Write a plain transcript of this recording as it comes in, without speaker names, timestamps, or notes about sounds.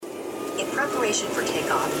In preparation for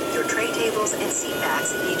takeoff, your tray tables and seat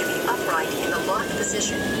backs need to be upright in the locked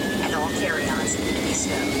position, and all carry-ons need to be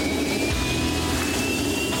stowed.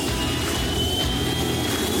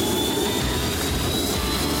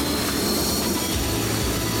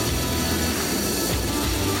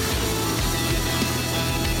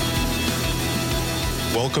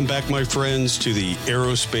 Welcome back, my friends, to the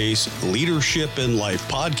Aerospace Leadership in Life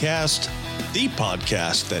podcast, the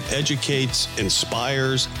podcast that educates,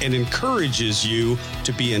 inspires, and encourages you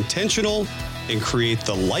to be intentional and create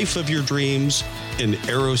the life of your dreams in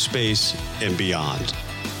aerospace and beyond.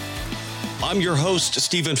 I'm your host,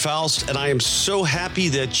 Stephen Faust, and I am so happy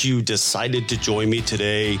that you decided to join me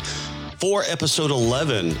today for episode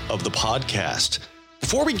 11 of the podcast.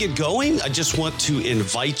 Before we get going, I just want to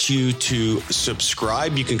invite you to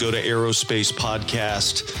subscribe. You can go to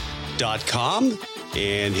aerospacepodcast.com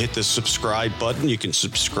and hit the subscribe button. You can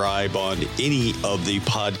subscribe on any of the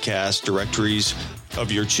podcast directories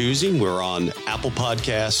of your choosing. We're on Apple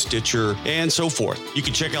Podcasts, Stitcher, and so forth. You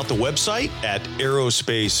can check out the website at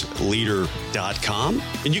aerospaceleader.com.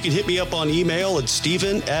 And you can hit me up on email at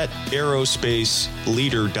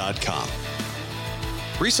steven@aerospaceleader.com.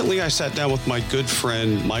 Recently, I sat down with my good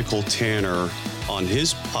friend, Michael Tanner, on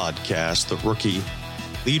his podcast, The Rookie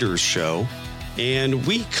Leaders Show, and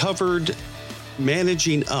we covered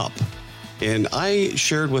managing up. And I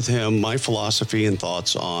shared with him my philosophy and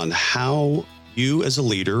thoughts on how you as a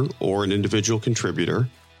leader or an individual contributor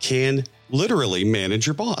can literally manage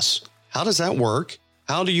your boss. How does that work?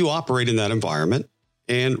 How do you operate in that environment?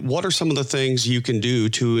 And what are some of the things you can do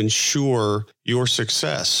to ensure your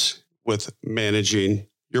success with managing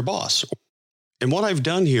your boss? And what I've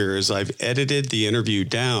done here is I've edited the interview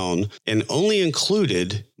down and only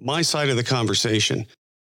included my side of the conversation.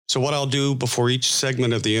 So what I'll do before each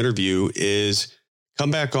segment of the interview is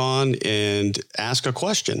come back on and ask a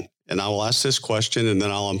question. And I will ask this question and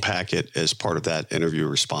then I'll unpack it as part of that interview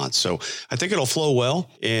response. So I think it'll flow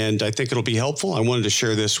well and I think it'll be helpful. I wanted to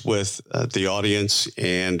share this with the audience,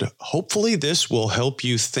 and hopefully this will help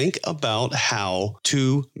you think about how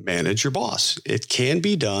to manage your boss. It can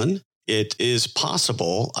be done. It is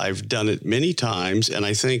possible. I've done it many times. And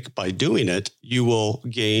I think by doing it, you will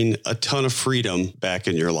gain a ton of freedom back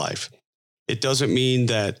in your life. It doesn't mean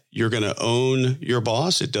that you're going to own your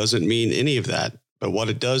boss. It doesn't mean any of that. But what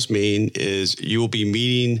it does mean is you will be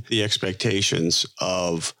meeting the expectations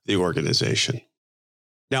of the organization.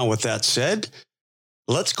 Now, with that said,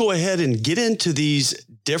 let's go ahead and get into these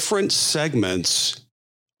different segments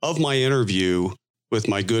of my interview with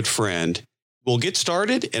my good friend. We'll get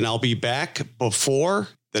started and I'll be back before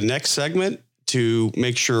the next segment to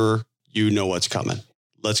make sure you know what's coming.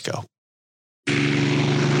 Let's go.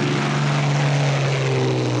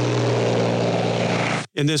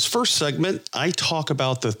 In this first segment, I talk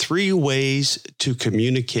about the 3 ways to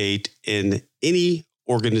communicate in any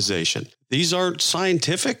organization. These aren't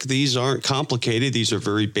scientific. These aren't complicated. These are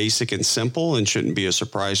very basic and simple and shouldn't be a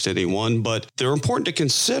surprise to anyone, but they're important to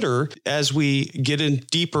consider as we get in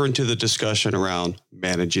deeper into the discussion around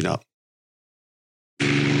managing up.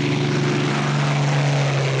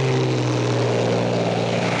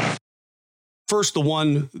 First, the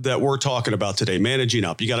one that we're talking about today, managing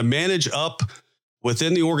up. You got to manage up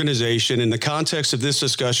within the organization. In the context of this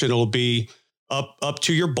discussion, it'll be up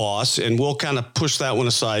to your boss, and we'll kind of push that one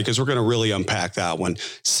aside because we're going to really unpack that one.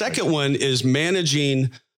 Second one is managing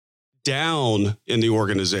down in the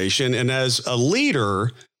organization. And as a leader,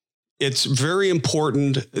 it's very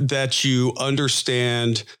important that you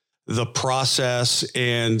understand the process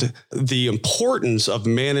and the importance of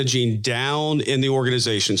managing down in the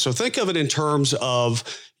organization. So think of it in terms of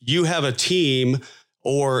you have a team,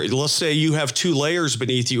 or let's say you have 2 layers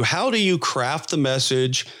beneath you. How do you craft the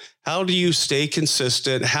message? How do you stay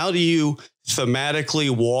consistent? How do you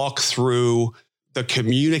thematically walk through the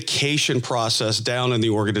communication process down in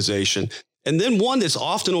the organization? And then one that's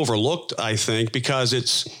often overlooked, I think, because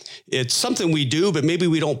it's something we do, but maybe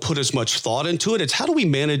we don't put as much thought into it. It's how do we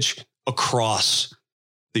manage across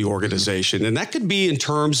the organization? And that could be in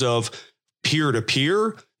terms of peer to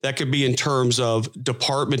peer. That could be in terms of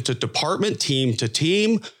department to department, team to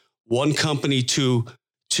team, one company to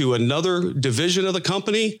another division of the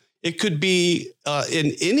company. It could be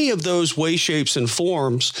in any of those ways, shapes, and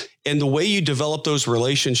forms. And the way you develop those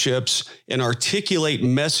relationships and articulate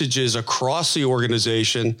messages across the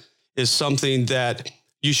organization is something that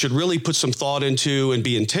you should really put some thought into and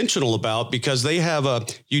be intentional about, because they have a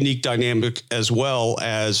unique dynamic as well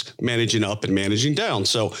as managing up and managing down.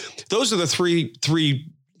 So those are the three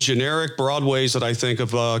generic, broad ways that I think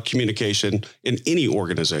of communication in any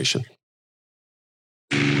organization.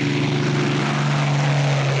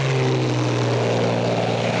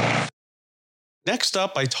 Next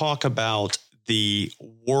up, I talk about the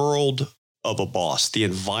world of a boss, the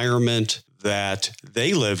environment that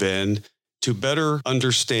they live in, to better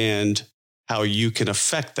understand how you can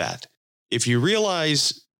affect that. If you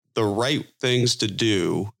realize the right things to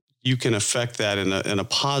do, you can affect that in a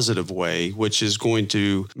positive way, which is going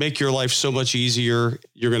to make your life so much easier.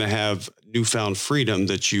 You're going to have newfound freedom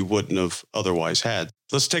that you wouldn't have otherwise had.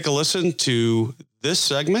 Let's take a listen to this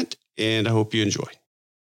segment, and I hope you enjoy.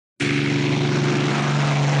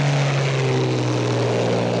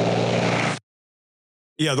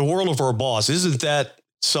 Yeah, the world of our boss. Isn't that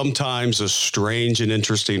sometimes a strange and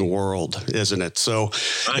interesting world, isn't it? So,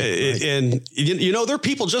 right. And there are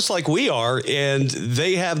people just like we are, and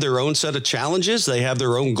they have their own set of challenges. They have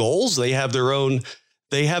their own goals. They have their own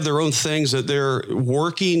things that they're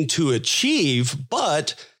working to achieve,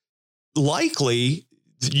 but likely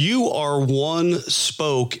you are one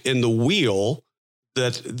spoke in the wheel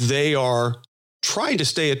that they are trying to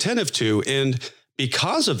stay attentive to. And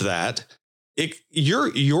because of that,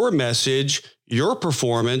 your message, your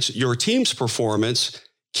performance, your team's performance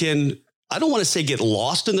can, I don't want to say get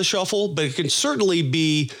lost in the shuffle, but it can certainly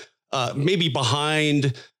be maybe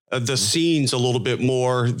behind the scenes a little bit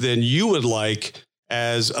more than you would like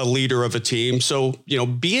as a leader of a team. So,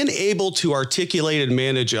 being able to articulate and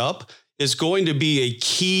manage up is going to be a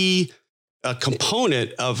key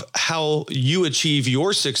component of how you achieve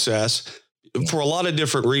your success for a lot of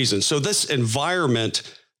different reasons. So this environment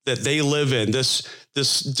that they live in, this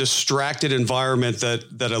distracted environment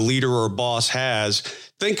that a leader or a boss has,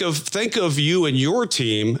 think of you and your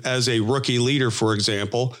team as a rookie leader, for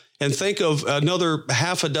example, and think of another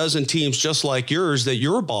half a dozen teams just like yours that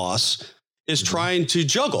your boss is trying to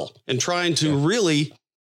juggle and trying to really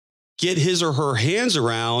get his or her hands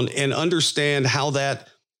around and understand how that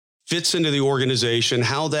fits into the organization,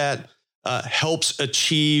 how that helps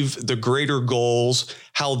achieve the greater goals,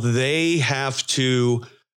 how they have to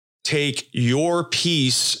take your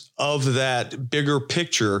piece of that bigger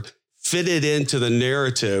picture, fit it into the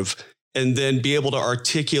narrative, and then be able to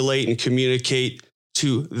articulate and communicate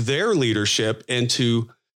to their leadership and to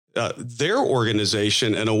their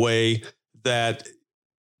organization in a way that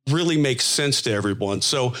really makes sense to everyone.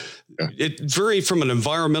 So from an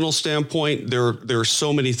environmental standpoint, there are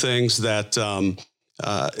so many things that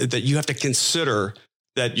that you have to consider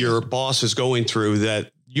that your boss is going through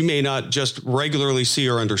that you may not just regularly see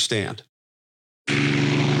or understand.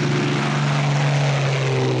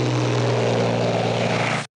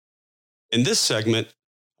 In this segment,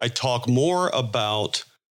 I talk more about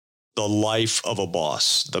the life of a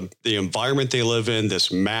boss, the environment they live in,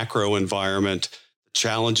 this macro environment, the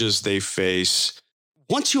challenges they face.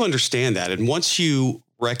 Once you understand that, and once you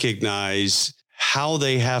recognize how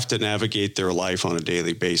they have to navigate their life on a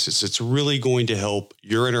daily basis, it's really going to help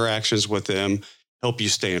your interactions with them, help you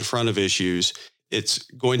stay in front of issues. It's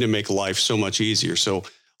going to make life so much easier. So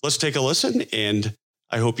let's take a listen, and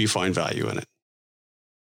I hope you find value in it.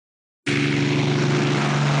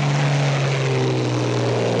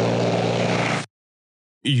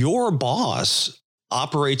 Your boss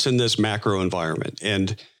operates in this macro environment,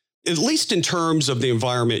 and at least in terms of the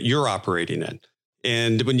environment you're operating in.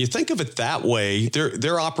 And when you think of it that way,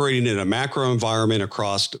 they're operating in a macro environment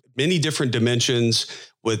across many different dimensions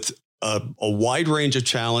with a wide range of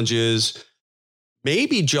challenges,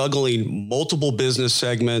 maybe juggling multiple business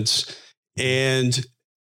segments. And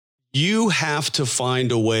you have to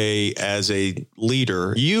find a way as a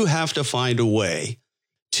leader, you have to find a way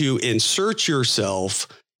to insert yourself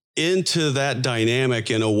into that dynamic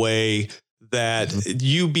in a way that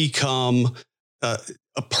you become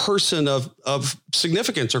a person of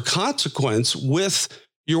significance or consequence with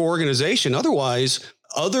your organization. Otherwise,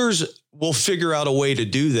 others will figure out a way to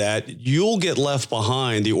do that. You'll get left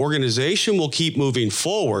behind. The organization will keep moving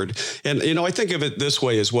forward. And, I think of it this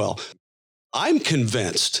way as well. I'm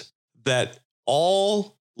convinced that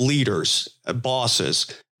all leaders,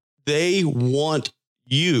 bosses, they want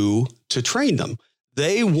you to train them.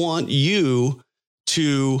 They want you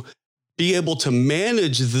to be able to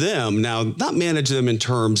manage them. Now, not manage them in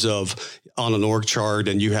terms of on an org chart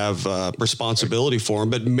and you have responsibility for them,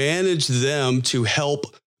 but manage them to help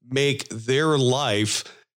make their life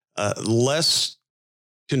less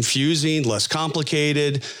confusing, less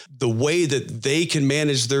complicated, the way that they can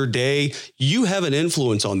manage their day. You have an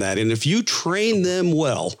influence on that. And if you train them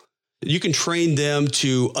well, you can train them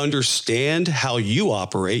to understand how you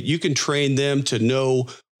operate. You can train them to know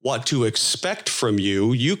what to expect from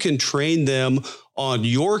you. You can train them on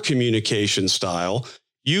your communication style.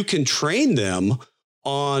 You can train them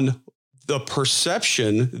on the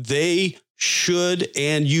perception they should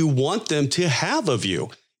and you want them to have of you.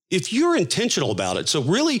 if you're intentional about it. So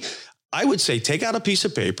really, I would say take out a piece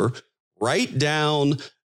of paper, write down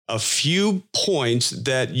a few points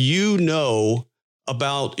that you know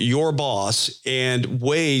about your boss and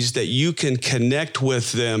ways that you can connect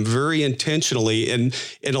with them very intentionally. And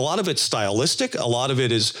a lot of it's stylistic. A lot of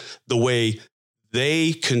it is the way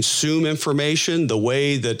they consume information, the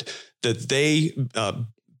way that they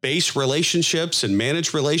base relationships and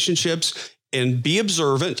manage relationships, and be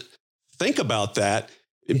observant. Think about that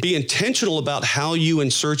and be intentional about how you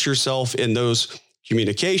insert yourself in those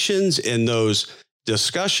communications, in those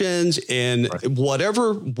discussions, in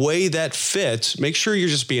whatever way that fits. Make sure you're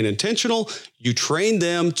just being intentional. You train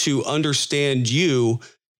them to understand you,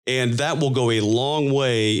 and that will go a long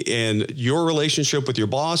way in your relationship with your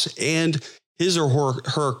boss and his or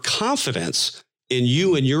her confidence in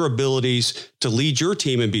you and your abilities to lead your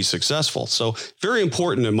team and be successful. So very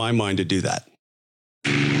important in my mind to do that.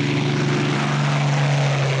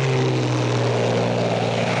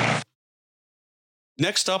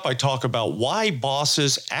 Next up, I talk about why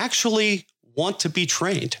bosses actually want to be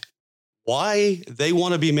trained, why they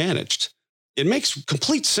want to be managed. It makes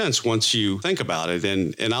complete sense once you think about it.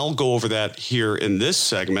 And I'll go over that here in this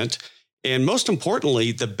segment. And most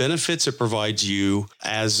importantly, the benefits it provides you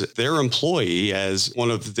as their employee, as one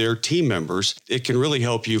of their team members. It can really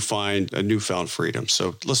help you find a newfound freedom.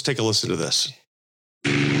 So let's take a listen to this.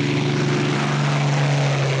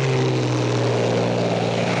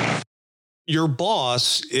 Your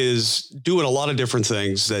boss is doing a lot of different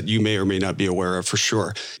things that you may or may not be aware of, for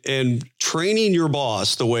sure. And training your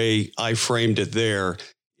boss, the way I framed it there,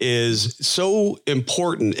 is so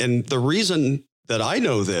important. And the reason that I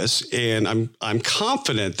know this, and I'm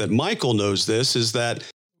confident that Michael knows this, is that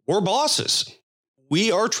we're bosses.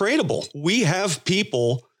 We are trainable. We have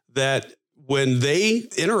people that when they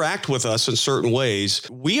interact with us in certain ways,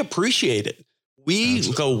 we appreciate it.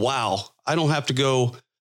 We go, wow, I don't have to go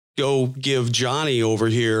give Johnny over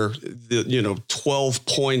here the 12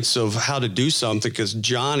 points of how to do something because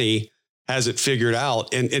Johnny has it figured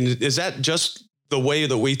out. And is that just the way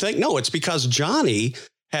that we think? No, it's because Johnny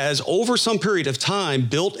has over some period of time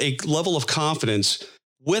built a level of confidence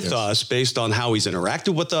with us based on how he's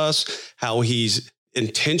interacted with us, how he's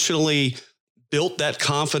intentionally built that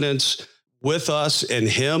confidence with us and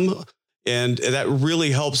him. And that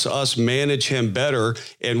really helps us manage him better.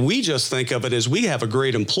 And we just think of it as we have a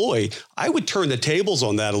great employee. I would turn the tables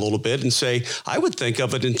on that a little bit and say, I would think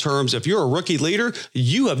of it in terms, if you're a rookie leader,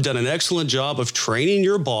 you have done an excellent job of training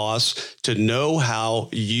your boss to know how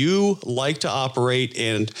you like to operate.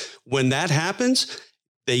 And when that happens,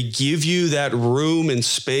 they give you that room and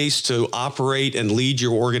space to operate and lead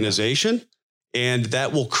your organization. And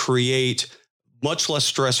that will create much less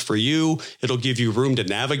stress for you. It'll give you room to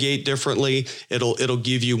navigate differently. It'll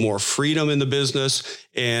give you more freedom in the business.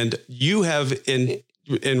 And you have in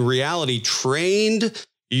reality trained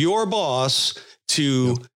your boss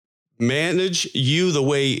to manage you the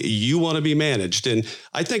way you want to be managed. And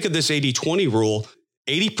I think of this 80-20 rule,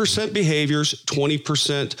 80% behaviors,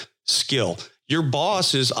 20% skill. Your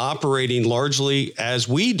boss is operating largely as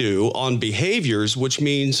we do on behaviors, which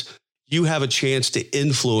means you have a chance to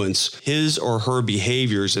influence his or her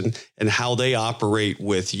behaviors and how they operate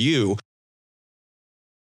with you.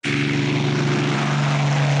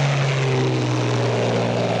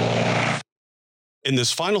 In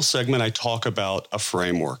this final segment, I talk about a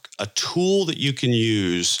framework, a tool that you can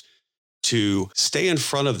use to stay in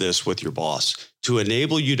front of this with your boss, to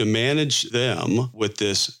enable you to manage them with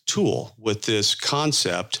this tool, with this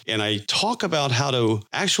concept. And I talk about how to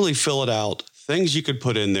actually fill it out, things you could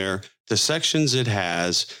put in there, the sections it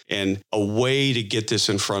has, and a way to get this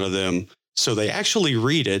in front of them so they actually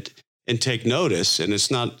read it and take notice. And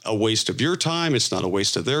it's not a waste of your time. It's not a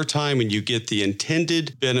waste of their time. And you get the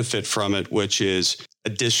intended benefit from it, which is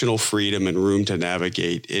additional freedom and room to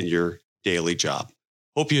navigate in your daily job.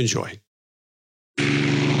 Hope you enjoy.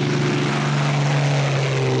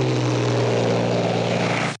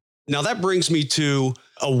 Now that brings me to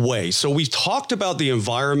a way. So we've talked about the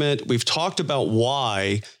environment. We've talked about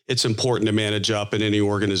why it's important to manage up in any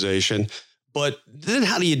organization. But then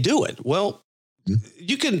how do you do it? Well,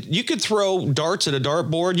 you could throw darts at a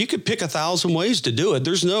dartboard. You could pick 1,000 ways to do it.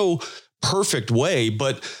 There's no perfect way,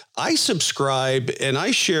 but I subscribe and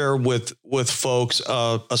I share with folks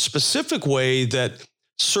a specific way that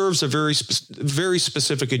serves a very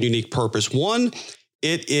specific and unique purpose. One,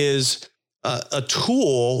 it is a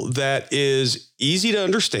tool that is easy to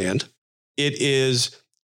understand. It is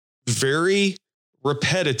very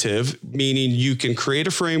repetitive, meaning you can create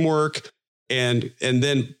a framework and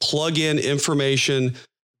then plug in information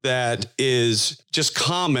that is just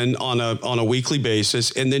common on a weekly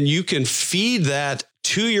basis. And then you can feed that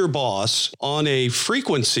to your boss on a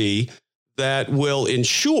frequency that will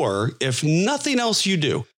ensure, if nothing else you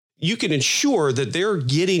do, you can ensure that they're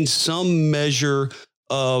getting some measure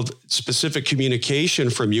of specific communication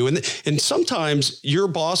from you. And sometimes your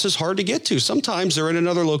boss is hard to get to. Sometimes they're in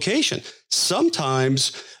another location.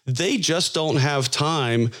 Sometimes they just don't have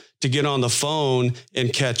time to get on the phone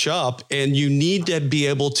and catch up. And you need to be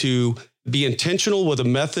able to be intentional with a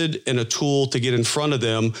method and a tool to get in front of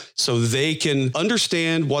them so they can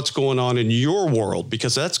understand what's going on in your world,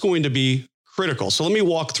 because that's going to be critical. So let me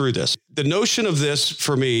walk through this. The notion of this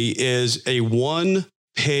for me is a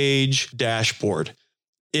one-page dashboard.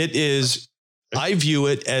 It is, I view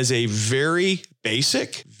it as a very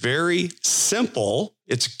basic, very simple.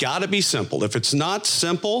 It's got to be simple. If it's not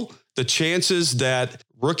simple, the chances that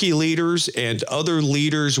rookie leaders and other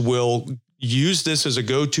leaders will use this as a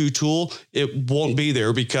go-to tool, it won't be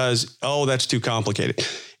there because, oh, that's too complicated.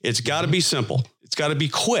 It's got to be simple. It's got to be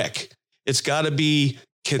quick. It's got to be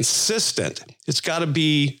consistent. It's got to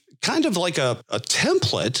be kind of like a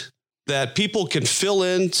template that people can fill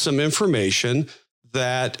in some information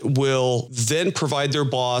that will then provide their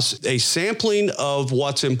boss a sampling of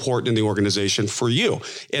what's important in the organization for you.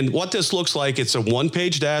 And what this looks like, it's a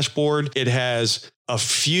one-page dashboard. It has a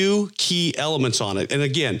few key elements on it. And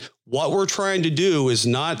again, what we're trying to do is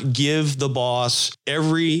not give the boss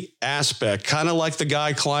every aspect, kind of like the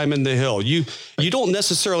guy climbing the hill. You don't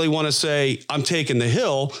necessarily want to say, I'm taking the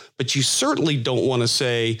hill, but you certainly don't want to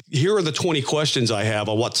say, here are the 20 questions I have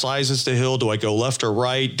on what size is the hill. Do I go left or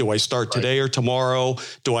right? Do I start today or tomorrow?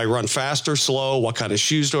 Do I run fast or slow? What kind of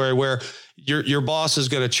shoes do I wear? Your boss is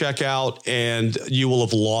going to check out and you will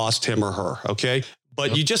have lost him or her. Okay.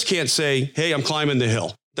 But you just can't say, hey, I'm climbing the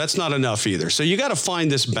hill. That's not enough either. So you got to find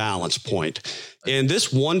this balance point. And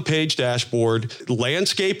this one-page dashboard,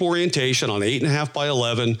 landscape orientation on 8.5 by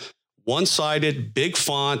 11, one-sided, big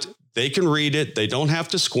font. They can read it. They don't have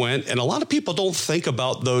to squint. And a lot of people don't think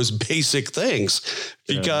about those basic things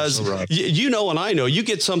because, and I know, you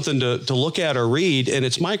get something to look at or read and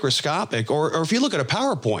it's microscopic. Or if you look at a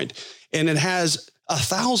PowerPoint and it has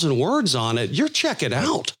 1,000 words on it, you're checking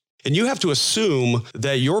out. And you have to assume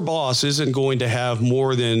that your boss isn't going to have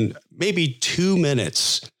more than maybe 2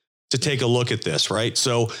 minutes to take a look at this, right?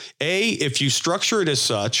 So if you structure it as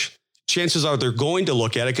such, chances are they're going to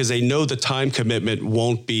look at it because they know the time commitment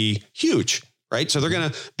won't be huge, right? So they're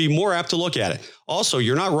going to be more apt to look at it. Also,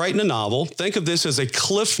 you're not writing a novel. Think of this as a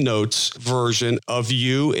Cliff Notes version of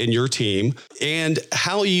you and your team, and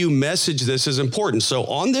how you message this is important. So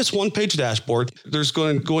on this one-page dashboard, there's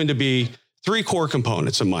going to be 3 core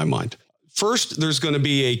components in my mind. First, there's going to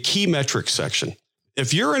be a key metrics section.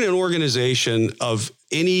 If you're in an organization of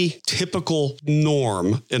any typical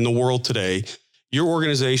norm in the world today, your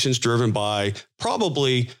organization's driven by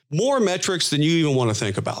probably more metrics than you even want to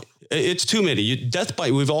think about. It's too many.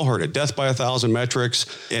 We've all heard it, death by 1,000 metrics.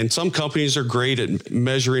 And some companies are great at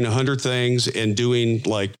measuring 100 things and doing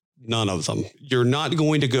like none of them. You're not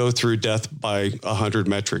going to go through death by 100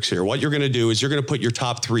 metrics here. What you're going to do is you're going to put your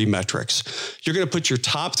top 3 metrics. You're going to put your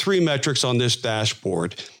top 3 metrics on this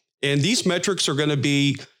dashboard. And these metrics are going to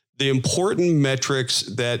be the important metrics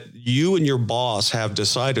that you and your boss have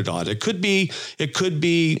decided on. It could be,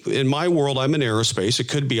 in my world, I'm in aerospace. It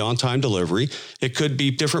could be on-time delivery. It could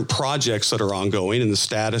be different projects that are ongoing and the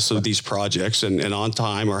status of these projects and on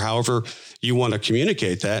time, or however you want to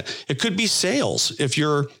communicate that. It could be sales if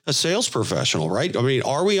you're a sales professional, right? I mean,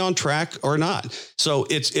 are we on track or not? So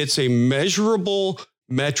it's a measurable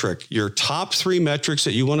metric, your top 3 metrics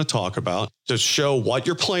that you want to talk about to show what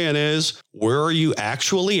your plan is, where are you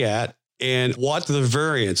actually at, and what the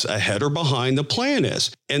variance ahead or behind the plan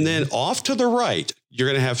is. And then off to the right, you're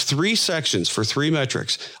going to have 3 sections for 3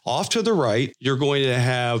 metrics. Off to the right, you're going to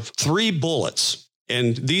have 3 bullets.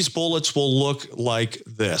 And these bullets will look like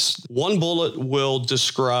this. 1 bullet will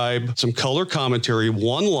describe some color commentary,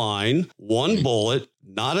 1 line, 1 bullet,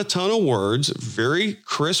 not a ton of words, very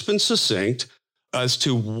crisp and succinct as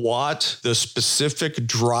to what the specific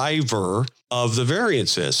driver of the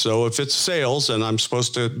variance is. So if it's sales and I'm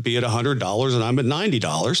supposed to be at $100 and I'm at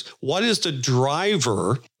 $90, what is the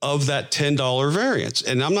driver of that $10 variance?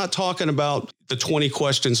 And I'm not talking about the 20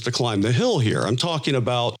 questions to climb the hill here. I'm talking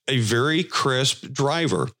about a very crisp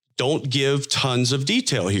driver. Don't give tons of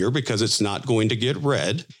detail here because it's not going to get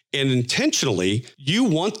read. And intentionally, you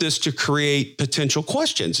want this to create potential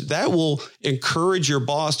questions. That will encourage your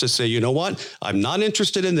boss to say, you know what? I'm not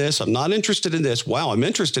interested in this. I'm not interested in this. Wow, I'm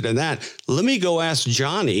interested in that. Let me go ask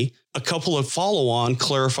Johnny a couple of follow-on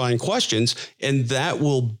clarifying questions, and that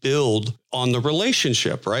will build on the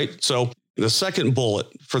relationship, right? So the second bullet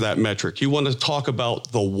for that metric, you want to talk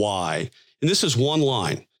about the why. And this is one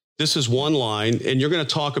line. This is one line, and you're going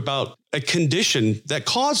to talk about a condition that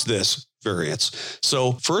caused this variance.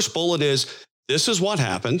 So first bullet is, this is what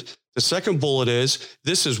happened. The second bullet is,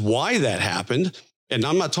 this is why that happened. And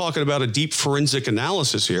I'm not talking about a deep forensic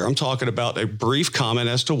analysis here. I'm talking about a brief comment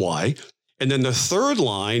as to why. And then the third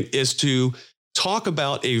line is to talk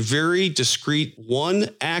about a very discrete one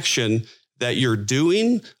action that you're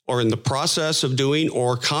doing or in the process of doing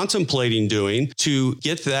or contemplating doing to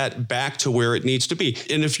get that back to where it needs to be.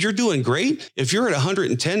 And if you're doing great, if you're at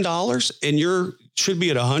 $110 and you should be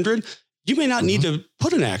at $100, you may not need to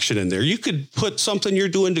put an action in there. You could put something you're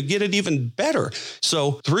doing to get it even better.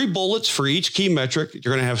 So 3 bullets for each key metric.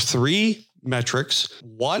 You're going to have 3 metrics.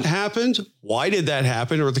 What happened? Why did that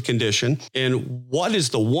happen, or the condition? And what is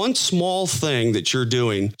the one small thing that you're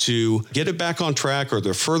doing to get it back on track or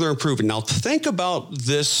to further improve it? Now, think about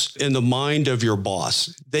this in the mind of your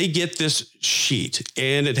boss. They get this sheet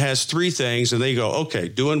and it has 3 things and they go, okay,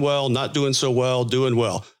 doing well, not doing so well, doing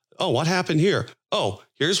well. Oh, what happened here? Oh,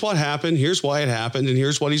 here's what happened. Here's why it happened. And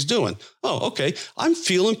here's what he's doing. Oh, okay. I'm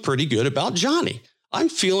feeling pretty good about Johnny. I'm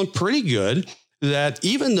feeling pretty good that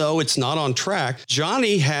even though it's not on track,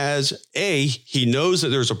 Johnny has A, he knows that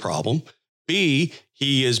there's a problem. B,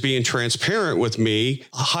 he is being transparent with me,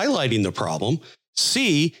 highlighting the problem.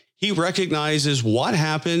 C, he recognizes what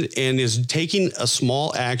happened and is taking a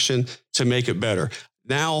small action to make it better.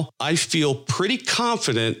 Now, I feel pretty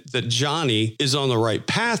confident that Johnny is on the right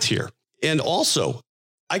path here. And also,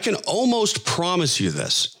 I can almost promise you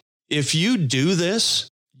this. If you do this,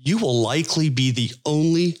 you will likely be the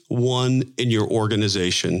only one in your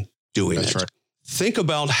organization doing it. Right. Think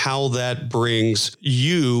about how that brings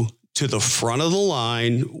you to the front of the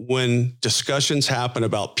line when discussions happen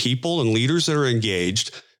about people and leaders that are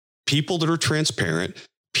engaged, people that are transparent,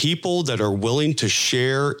 people that are willing to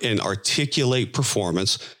share and articulate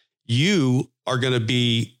performance. You are going to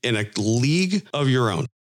be in a league of your own.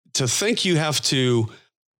 To think you have to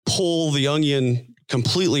pull the onion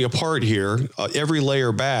completely apart here, every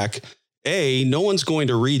layer back, no one's going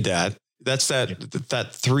to read that. That's that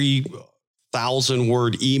 3,000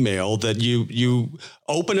 word email that you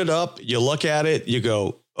open it up, you look at it, you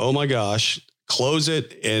go, oh my gosh, close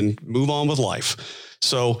it and move on with life.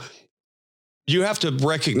 So you have to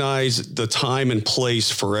recognize the time and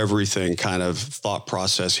place for everything kind of thought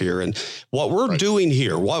process here. And what we're doing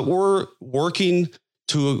here, what we're working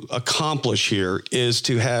to accomplish here is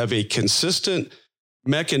to have a consistent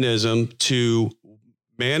mechanism to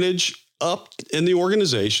manage up in the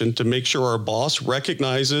organization to make sure our boss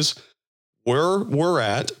recognizes where we're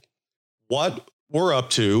at, what we're up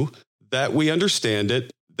to, that we understand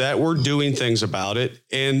it, that we're doing things about it.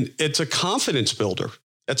 And it's a confidence builder.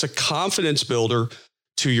 It's a confidence builder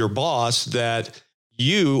to your boss that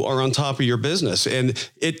you are on top of your business. And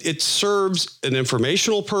it serves an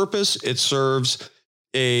informational purpose. It serves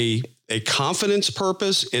a confidence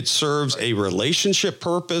purpose. It serves a relationship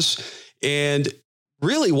purpose. And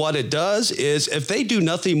really what it does is if they do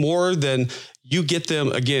nothing more than you get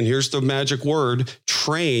them, again, here's the magic word,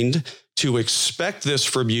 trained to expect this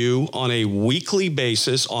from you on a weekly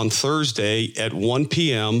basis on Thursday at 1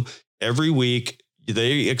 p.m. every week.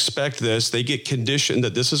 They expect this. They get conditioned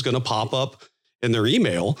that this is going to pop up in their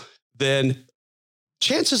email. Then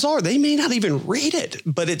chances are they may not even read it,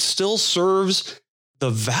 but it still serves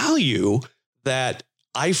the value that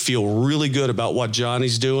I feel really good about what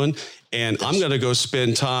Johnny's doing. And I'm going to go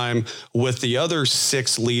spend time with the other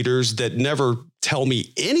 6 leaders that never tell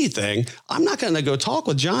me anything. I'm not going to go talk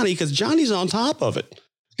with Johnny because Johnny's on top of it.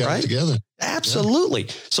 Got right? it together. Absolutely.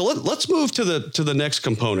 Yeah. So let's move to the next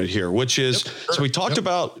component here, which is, so we talked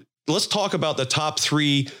about, let's talk about the top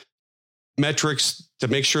 3 metrics to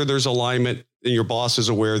make sure there's alignment and your boss is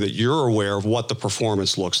aware that you're aware of what the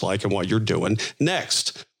performance looks like and what you're doing.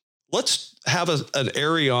 Next, let's have an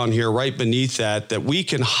area on here right beneath that we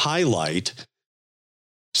can highlight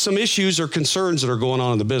some issues or concerns that are going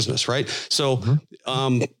on in the business, right? So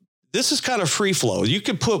this is kind of free flow. You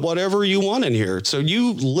can put whatever you want in here. So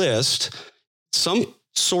you list some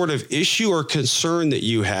sort of issue or concern that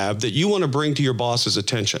you have that you want to bring to your boss's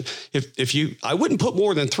attention. I wouldn't put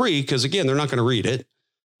more than 3 because again, they're not going to read it.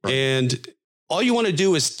 Right. And all you want to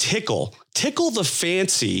do is tickle the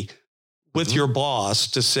fancy with your boss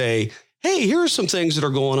to say, hey, here are some things that are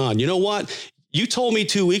going on. You know what? You told me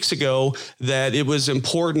 2 weeks ago that it was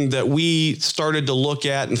important that we started to look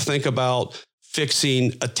at and think about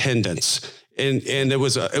fixing attendance. And it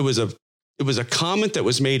was it was a comment that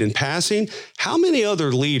was made in passing. How many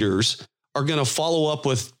other leaders are going to follow up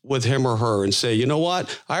with him or her and say, you know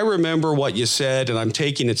what, I remember what you said and I'm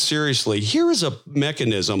taking it seriously. Here is a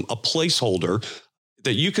mechanism, a placeholder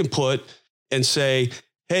that you can put and say,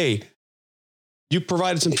 hey, you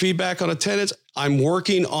provided some feedback on attendance. I'm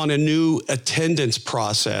working on a new attendance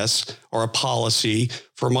process or a policy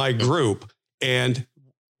for my group. And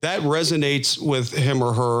that resonates with him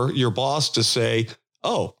or her, your boss, to say,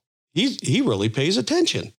 oh, he really pays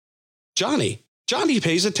attention. Johnny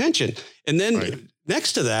pays attention. And then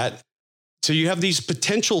next to that, so you have these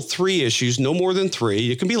potential 3 issues, no more than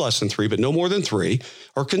 3. It can be less than 3, but no more than 3,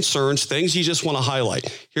 or concerns, things you just want to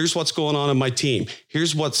highlight. Here's what's going on in my team.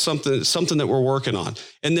 Here's what's something that we're working on.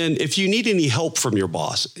 And then if you need any help from your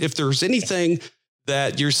boss, if there's anything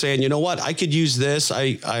that you're saying, you know what, I could use this.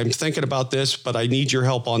 I'm thinking about this, but I need your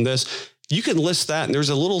help on this. You can list that. And there's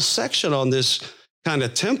a little section on this kind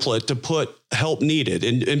of template to put help needed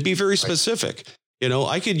and be very specific. You know,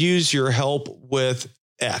 I could use your help with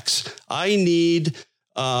X. I need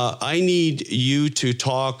you to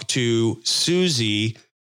talk to Susie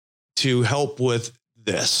to help with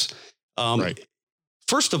this.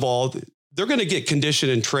 First of all, they're going to get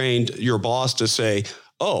conditioned and trained, your boss, to say,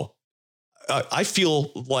 oh, I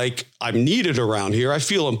feel like I'm needed around here. I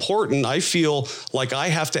feel important. I feel like I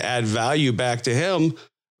have to add value back to him,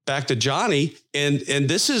 back to Johnny. And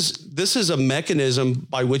this is a mechanism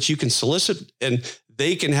by which you can solicit, and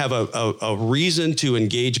they can have a reason to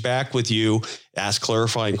engage back with you, ask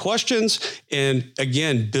clarifying questions, and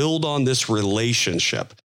again, build on this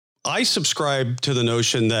relationship. I subscribe to the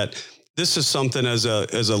notion that this is something as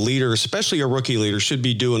a leader, especially a rookie leader, should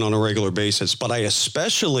be doing on a regular basis. But I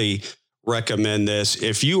especially recommend this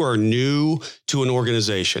if you are new to an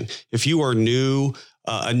organization, if you are a new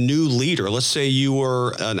leader. Let's say you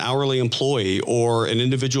were an hourly employee or an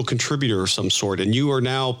individual contributor of some sort, and you are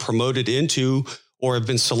now promoted into or have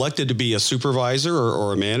been selected to be a supervisor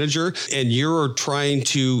or a manager, and you're trying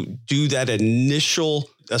to do that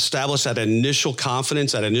establish that initial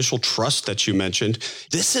confidence, that initial trust that you mentioned.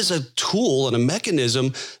 This is a tool and a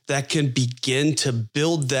mechanism that can begin to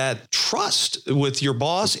build that trust with your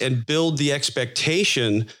boss and build the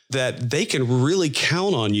expectation that they can really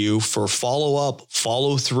count on you for follow-up,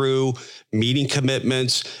 follow-through, meeting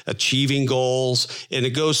commitments, achieving goals. And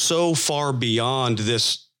it goes so far beyond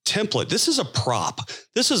this template. This is a prop.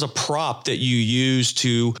 This is a prop that you use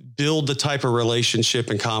to build the type of relationship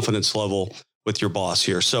and confidence level with your boss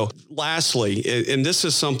here. So lastly, and this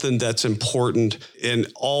is something that's important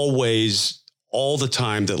and always, all the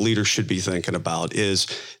time, that leaders should be thinking about, is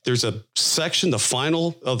there's a section, the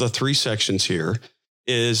final of the 3 sections here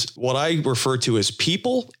is what I refer to as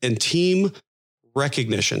people and team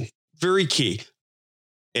recognition. Very key.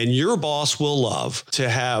 And your boss will love to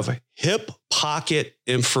have hip pocket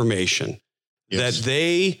information that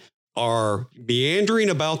they are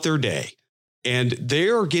meandering about their day. And they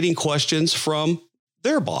are getting questions from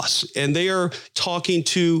their boss, and they are talking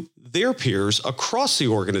to their peers across the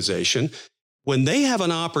organization. When they have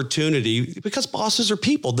an opportunity, because bosses are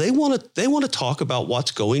people, they want to talk about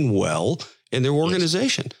what's going well in their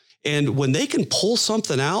organization. And when they can pull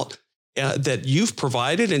something out that you've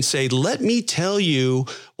provided and say, let me tell you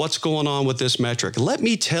what's going on with this metric. Let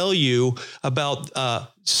me tell you about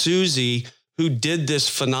Susie, who did this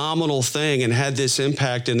phenomenal thing and had this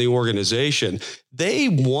impact in the organization. They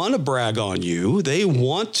want to brag on you. They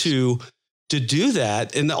want to do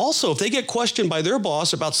that. And also, if they get questioned by their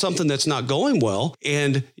boss about something that's not going well,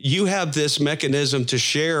 and you have this mechanism to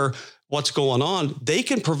share what's going on, they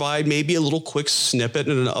can provide maybe a little quick snippet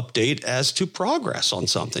and an update as to progress on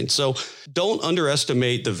something. So don't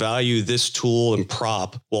underestimate the value this tool and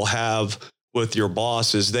prop will have with your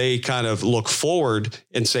boss as they kind of look forward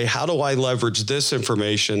and say, how do I leverage this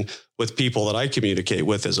information with people that I communicate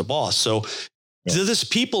with as a boss? So this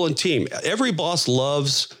people and team, every boss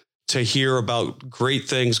loves to hear about great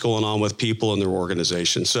things going on with people in their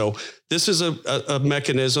organization. So this is a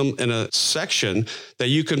mechanism and a section that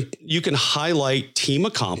you can highlight team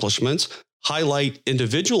accomplishments, highlight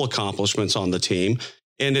individual accomplishments on the team.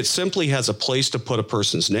 And it simply has a place to put a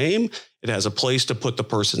person's name. It has a place to put the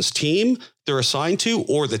person's team they're assigned to,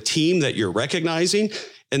 or the team that you're recognizing.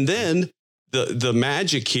 And then the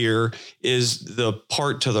magic here is the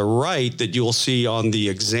part to the right that you'll see on the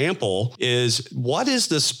example is, what is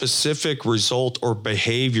the specific result or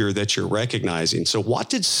behavior that you're recognizing? So what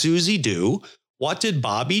did Susie do? What did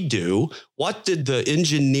Bobby do? What did the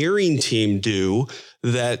engineering team do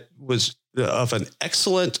that was of an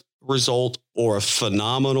excellent result or a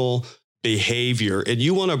phenomenal behavior? And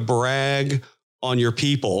you want to brag on your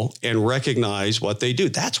people and recognize what they do.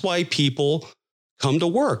 That's why people come to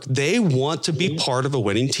work. They want to be part of a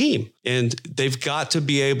winning team. And they've got to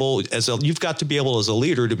be able, you've got to be able as a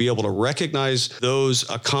leader to be able to recognize those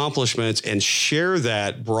accomplishments and share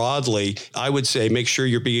that broadly. I would say make sure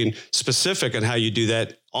you're being specific on how you do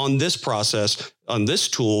that on this process, on this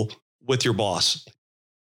tool with your boss.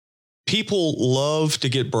 People love to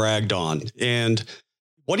get bragged on. And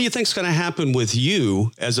what do you think is going to happen with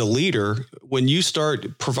you as a leader when you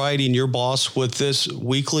start providing your boss with this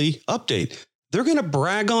weekly update? They're going to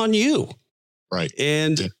brag on you. Right.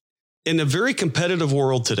 And in a very competitive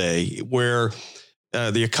world today where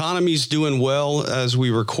the economy's doing well as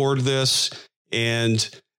we record this and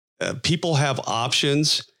people have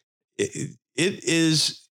options, it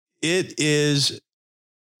is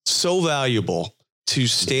so valuable to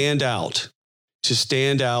stand out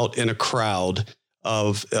in a crowd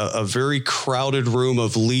of a very crowded room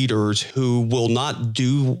of leaders who will not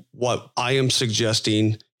do what I am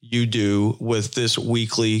suggesting you do with this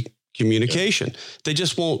weekly communication. Yeah. They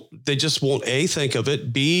just won't A, think of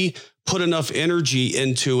it, B, put enough energy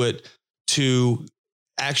into it to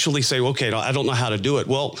actually say, okay, I don't know how to do it.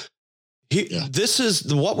 Well, this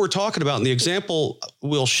is what we're talking about. And the example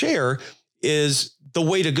we'll share is the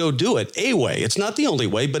way to go do it. A way. It's not the only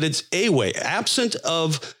way, but it's a way. Absent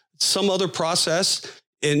of some other process,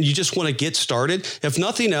 and you just want to get started. If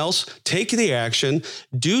nothing else, take the action,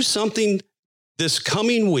 do something this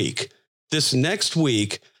coming week, this next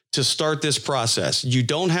week to start this process. You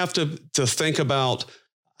don't have to think about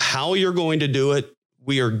how you're going to do it.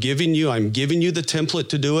 I'm giving you the template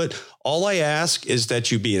to do it. All I ask is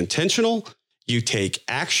that you be intentional, you take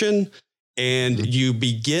action, and you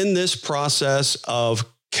begin this process of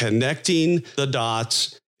connecting the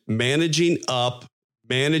dots, managing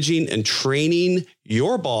and training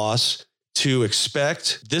your boss to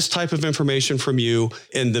expect this type of information from you.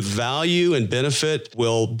 And the value and benefit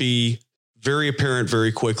will be very apparent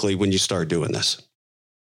very quickly when you start doing this.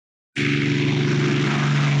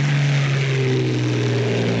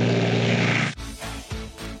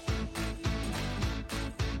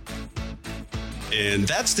 And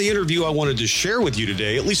that's the interview I wanted to share with you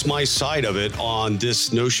today, at least my side of it on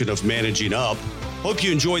this notion of managing up. Hope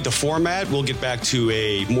you enjoyed the format. We'll get back to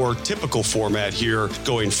a more typical format here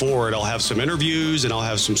going forward. I'll have some interviews and I'll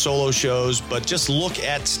have some solo shows, but just look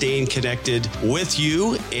at staying connected with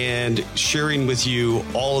you and sharing with you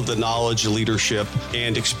all of the knowledge, leadership,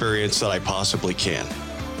 and experience that I possibly can.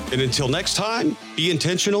 And until next time, be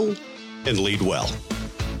intentional and lead well.